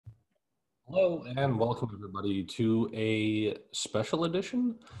Hello and welcome everybody to a special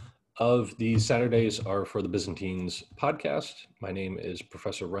edition of the Saturdays Are for the Byzantines podcast. My name is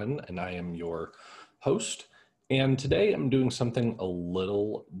Professor Wren and I am your host. And today I'm doing something a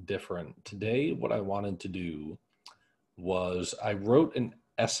little different. Today what I wanted to do was I wrote an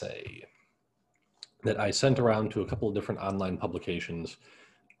essay that I sent around to a couple of different online publications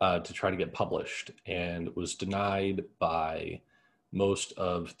to try to get published, and was denied by most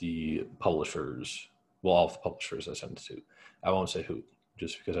of the publishers. Well, all of the publishers I sent it to. I won't say who,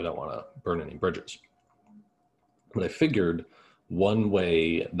 just because I don't want to burn any bridges. But I figured one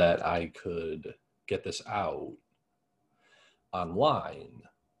way that I could get this out online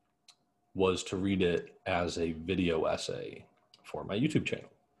was to read it as a video essay for my YouTube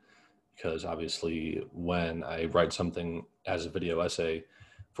channel. Because obviously when I write something as a video essay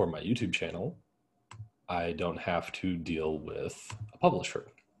for my YouTube channel, I don't have to deal with a publisher.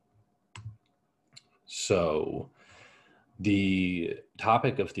 So the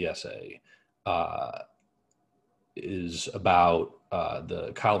topic of the essay is about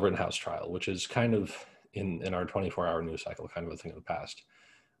the Kyle Rittenhouse trial, which is kind of in our 24-hour news cycle, kind of a thing of the past.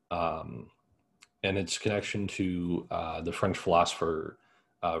 And its connection to the French philosopher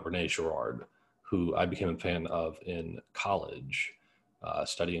Rene Girard, who I became a fan of in college,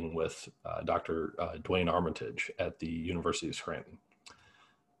 studying with Dr. Duane Armitage at the University of Scranton.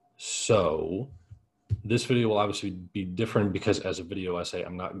 So this video will obviously be different because as a video essay,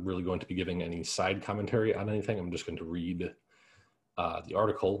 I'm not really going to be giving any side commentary on anything. I'm just going to read the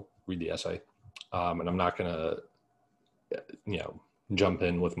article, read the essay, and I'm not going to, jump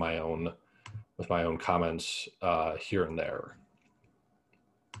in with my own comments here and there.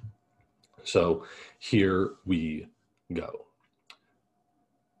 So here we go.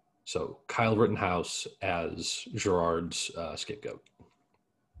 So Kyle Rittenhouse as Girard's scapegoat.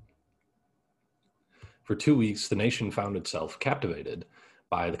 For 2 weeks, the nation found itself captivated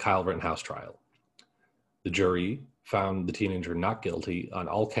by the Kyle Rittenhouse trial. The jury found the teenager not guilty on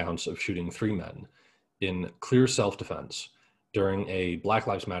all counts of shooting 3 men in clear self-defense during a Black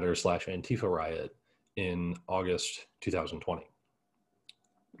Lives Matter / Antifa riot in August 2020.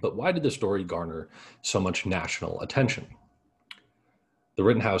 But why did the story garner so much national attention? The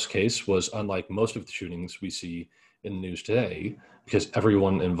Rittenhouse case was unlike most of the shootings we see in the news today because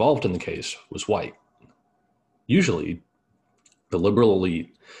everyone involved in the case was white. Usually, the liberal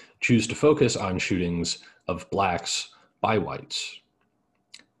elite choose to focus on shootings of blacks by whites.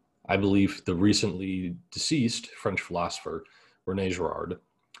 I believe the recently deceased French philosopher Rene Girard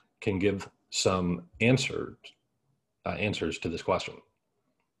can give some answers to this question.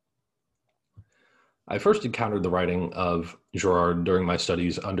 I first encountered the writing of Girard during my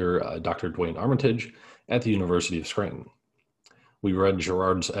studies under Dr. Duane Armitage at the University of Scranton. We read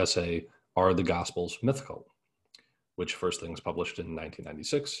Girard's essay, Are the Gospels Mythical?, which first things published in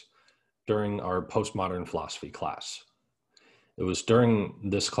 1996 during our postmodern philosophy class. It was during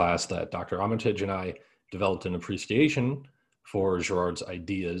this class that Dr. Armitage and I developed an appreciation for Girard's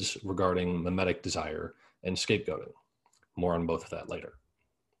ideas regarding mimetic desire and scapegoating. More on both of that later.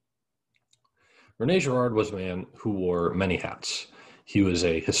 Rene Girard was a man who wore many hats. He was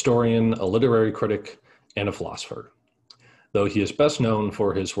a historian, a literary critic, and a philosopher, though he is best known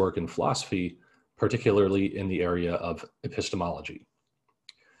for his work in philosophy, particularly in the area of epistemology.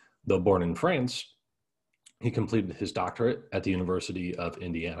 Though born in France, he completed his doctorate at the University of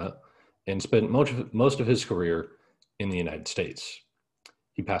Indiana and spent most of his career in the United States.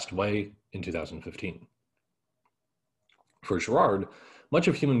 He passed away in 2015. For Girard, much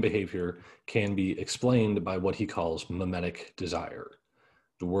of human behavior can be explained by what he calls mimetic desire.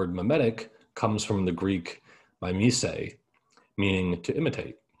 The word mimetic comes from the Greek mimesis, meaning to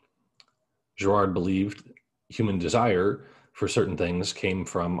imitate. Girard believed human desire for certain things came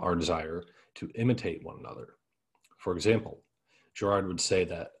from our desire to imitate one another. For example, Girard would say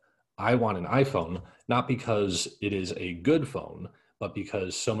that I want an iPhone not because it is a good phone, but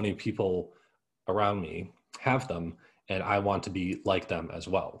because so many people around me have them and I want to be like them as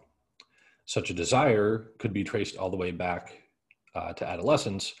well. Such a desire could be traced all the way back to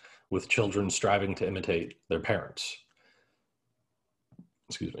adolescence, with children striving to imitate their parents.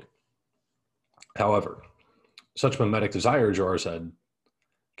 Excuse me. However, such mimetic desire, Girard said,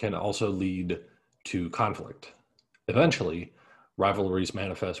 can also lead to conflict. Eventually, rivalries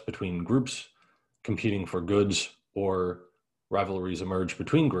manifest between groups competing for goods, or rivalries emerge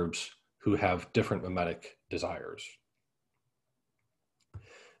between groups who have different mimetic desires.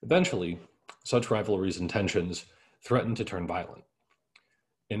 Eventually, such rivalries and tensions threaten to turn violent.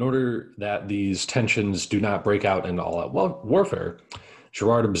 In order that these tensions do not break out into all-out warfare,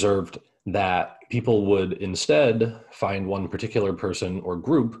 Girard observed that people would instead find one particular person or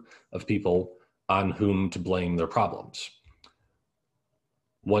group of people on whom to blame their problems.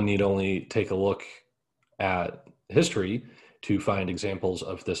 One need only take a look at history to find examples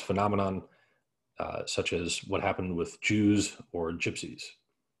of this phenomenon, such as what happened with Jews or gypsies.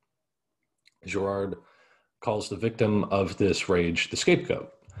 Girard calls the victim of this rage the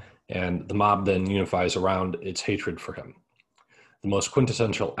scapegoat, and the mob then unifies around its hatred for him. The most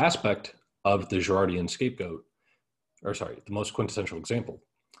quintessential aspect of the Girardian scapegoat, the most quintessential example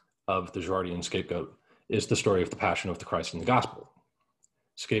of the Girardian scapegoat is the story of the Passion of the Christ in the Gospel,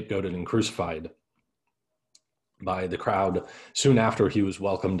 scapegoated and crucified by the crowd soon after he was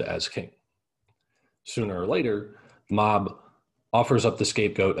welcomed as king. Sooner or later, the mob offers up the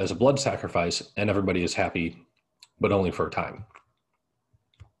scapegoat as a blood sacrifice, and everybody is happy, but only for a time.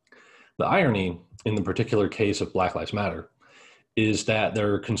 The irony in the particular case of Black Lives Matter is that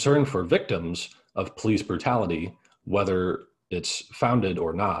their concern for victims of police brutality, whether it's founded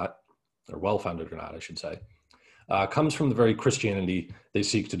or not, or well-founded or not, I should say, comes from the very Christianity they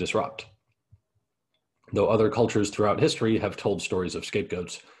seek to disrupt. Though other cultures throughout history have told stories of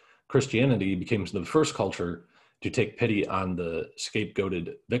scapegoats, Christianity became the first culture to take pity on the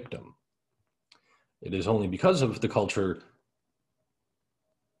scapegoated victim. It is only because of the culture,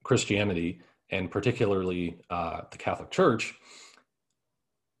 Christianity, and particularly the Catholic Church,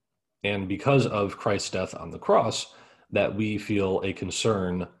 and because of Christ's death on the cross, that we feel a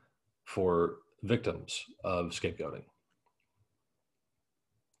concern for victims of scapegoating.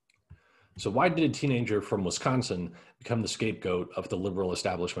 So why did a teenager from Wisconsin become the scapegoat of the liberal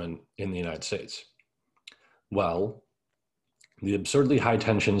establishment in the United States? Well, the absurdly high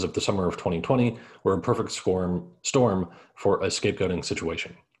tensions of the summer of 2020 were a perfect storm for a scapegoating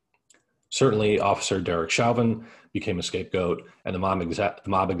situation. Certainly, Officer Derek Chauvin became a scapegoat, and the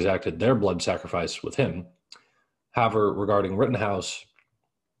mob exacted their blood sacrifice with him. However, regarding Rittenhouse,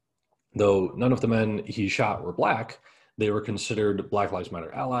 though none of the men he shot were Black, they were considered Black Lives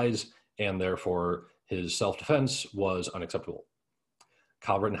Matter allies, and therefore his self-defense was unacceptable.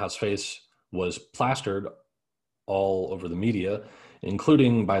 Kyle Rittenhouse's face was plastered all over the media,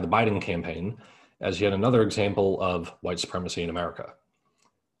 including by the Biden campaign, as yet another example of white supremacy in America.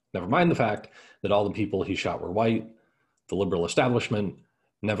 Never mind the fact that all the people he shot were white. The liberal establishment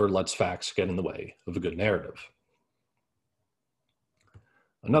never lets facts get in the way of a good narrative.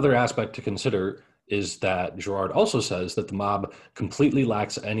 Another aspect to consider is that Girard also says that the mob completely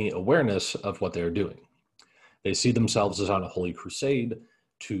lacks any awareness of what they're doing. They see themselves as on a holy crusade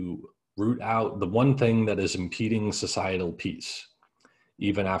to root out the one thing that is impeding societal peace.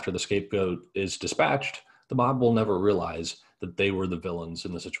 Even after the scapegoat is dispatched, the mob will never realize that they were the villains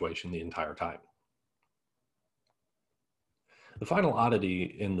in the situation the entire time. The final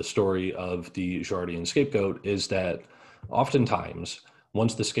oddity in the story of the Girardian scapegoat is that oftentimes,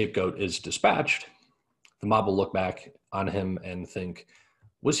 once the scapegoat is dispatched, the mob will look back on him and think,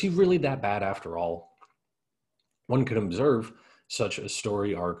 was he really that bad after all? One can observe such a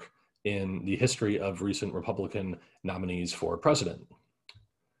story arc in the history of recent Republican nominees for president.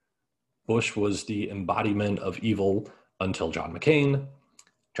 Bush was the embodiment of evil until John McCain.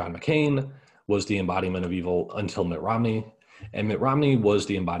 John McCain was the embodiment of evil until Mitt Romney, and Mitt Romney was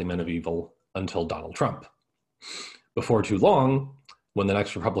the embodiment of evil until Donald Trump. Before too long, when the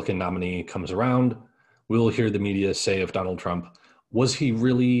next Republican nominee comes around, we will hear the media say of Donald Trump, was he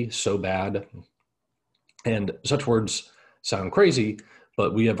really so bad? And such words sound crazy,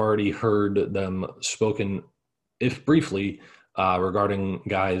 but we have already heard them spoken, if briefly, regarding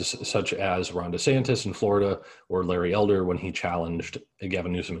guys such as Ron DeSantis in Florida or Larry Elder when he challenged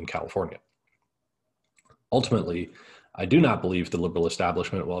Gavin Newsom in California. Ultimately, I do not believe the liberal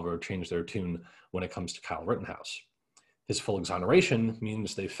establishment will ever change their tune when it comes to Kyle Rittenhouse. His full exoneration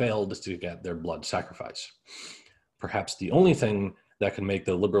means they failed to get their blood sacrifice. Perhaps the only thing that can make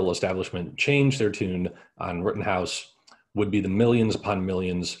the liberal establishment change their tune on Rittenhouse would be the millions upon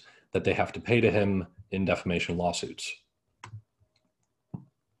millions that they have to pay to him in defamation lawsuits.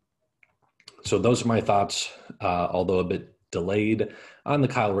 So those are my thoughts, although a bit delayed, on the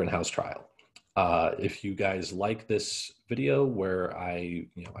Kyle Rittenhouse trial. If you guys like this video where I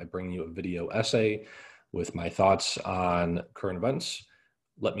bring you a video essay with my thoughts on current events,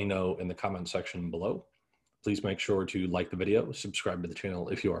 let me know in the comment section below. Please make sure to like the video, subscribe to the channel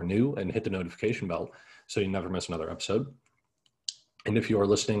if you are new, and hit the notification bell so you never miss another episode. And if you are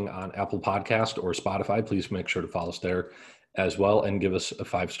listening on Apple Podcast or Spotify, please make sure to follow us there as well and give us a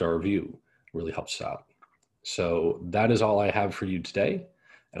 5-star review. It really helps us out. So that is all I have for you today,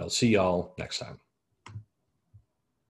 and I'll see y'all next time.